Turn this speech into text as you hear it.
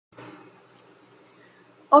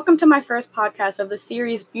Welcome to my first podcast of the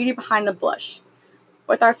series Beauty Behind the Blush.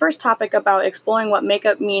 With our first topic about exploring what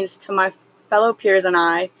makeup means to my fellow peers and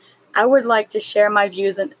I would like to share my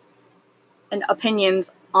views and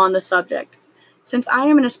opinions on the subject. Since I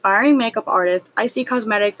am an aspiring makeup artist, I see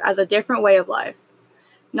cosmetics as a different way of life,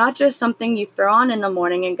 not just something you throw on in the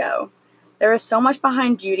morning and go. There is so much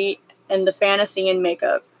behind beauty and the fantasy in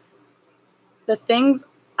makeup. The things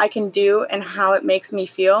I can do and how it makes me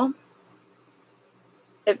feel.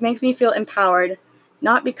 It makes me feel empowered,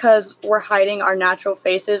 not because we're hiding our natural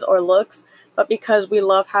faces or looks, but because we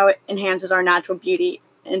love how it enhances our natural beauty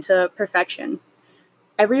into perfection.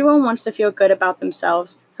 Everyone wants to feel good about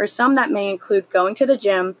themselves. For some, that may include going to the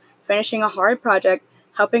gym, finishing a hard project,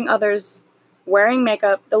 helping others, wearing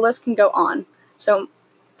makeup, the list can go on. So,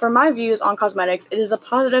 for my views on cosmetics, it is a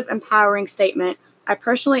positive, empowering statement I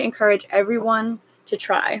personally encourage everyone to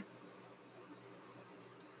try.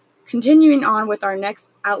 Continuing on with our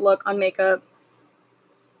next outlook on makeup,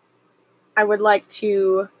 I would like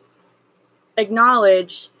to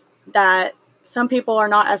acknowledge that some people are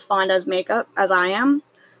not as fond of makeup as I am.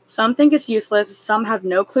 Some think it's useless, some have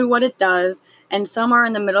no clue what it does, and some are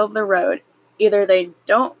in the middle of the road. Either they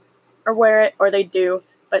don't or wear it or they do,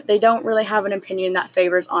 but they don't really have an opinion that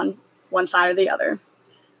favors on one side or the other.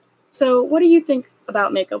 So what do you think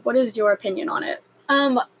about makeup? What is your opinion on it?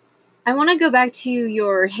 I want to go back to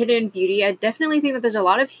your hidden beauty. I definitely think that there's a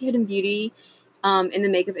lot of hidden beauty in the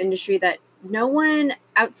makeup industry that no one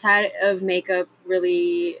outside of makeup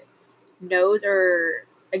really knows or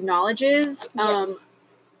acknowledges. Yeah.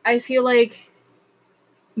 I feel like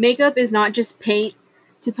makeup is not just paint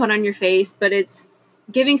to put on your face, but it's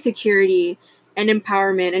giving security and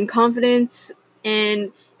empowerment and confidence,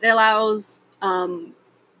 and it allows men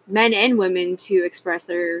and women to express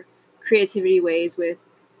their creativity ways with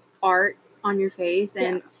art on your face,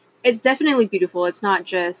 and it's definitely beautiful. It's not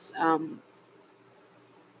just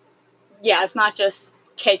it's not just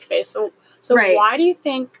cake face. So right. Why do you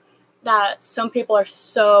think that some people are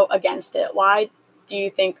so against it? Why do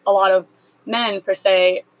you think a lot of men per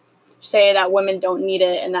se say that women don't need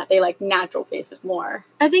it and that they like natural faces more?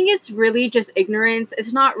 I think it's really just ignorance.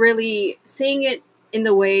 It's not really seeing it in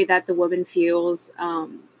the way that the woman feels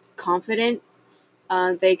confident.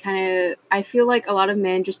 I feel like a lot of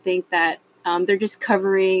men just think that they're just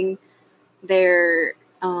covering their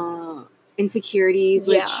insecurities,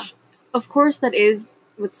 which of course that is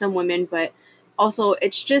with some women, but also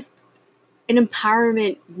it's just an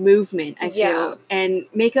empowerment movement, I feel. And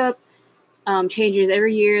makeup changes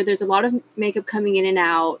every year. There's a lot of makeup coming in and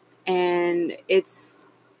out, and it's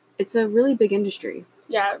a really big industry.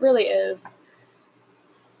 Yeah, it really is.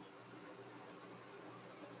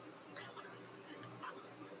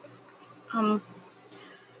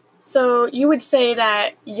 So you would say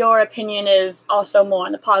that your opinion is also more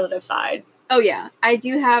on the positive side? Oh yeah, I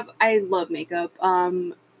love makeup.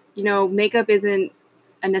 Makeup isn't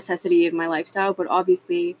a necessity of my lifestyle, but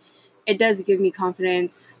obviously it does give me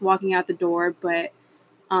confidence walking out the door, but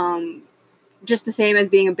just the same as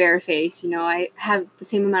being a bare face, I have the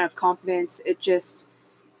same amount of confidence. It's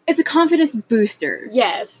a confidence booster.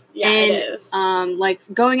 Yes. Yeah, and, it is. Like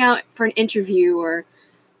going out for an interview or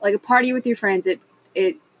like a party with your friends,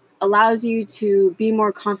 it allows you to be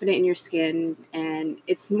more confident in your skin, and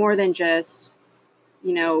it's more than just,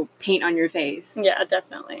 paint on your face. Yeah,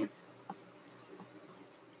 definitely.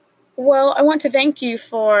 Well, I want to thank you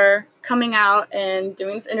for coming out and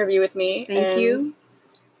doing this interview with me. Thank you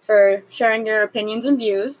for sharing your opinions and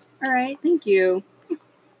views. All right, thank you.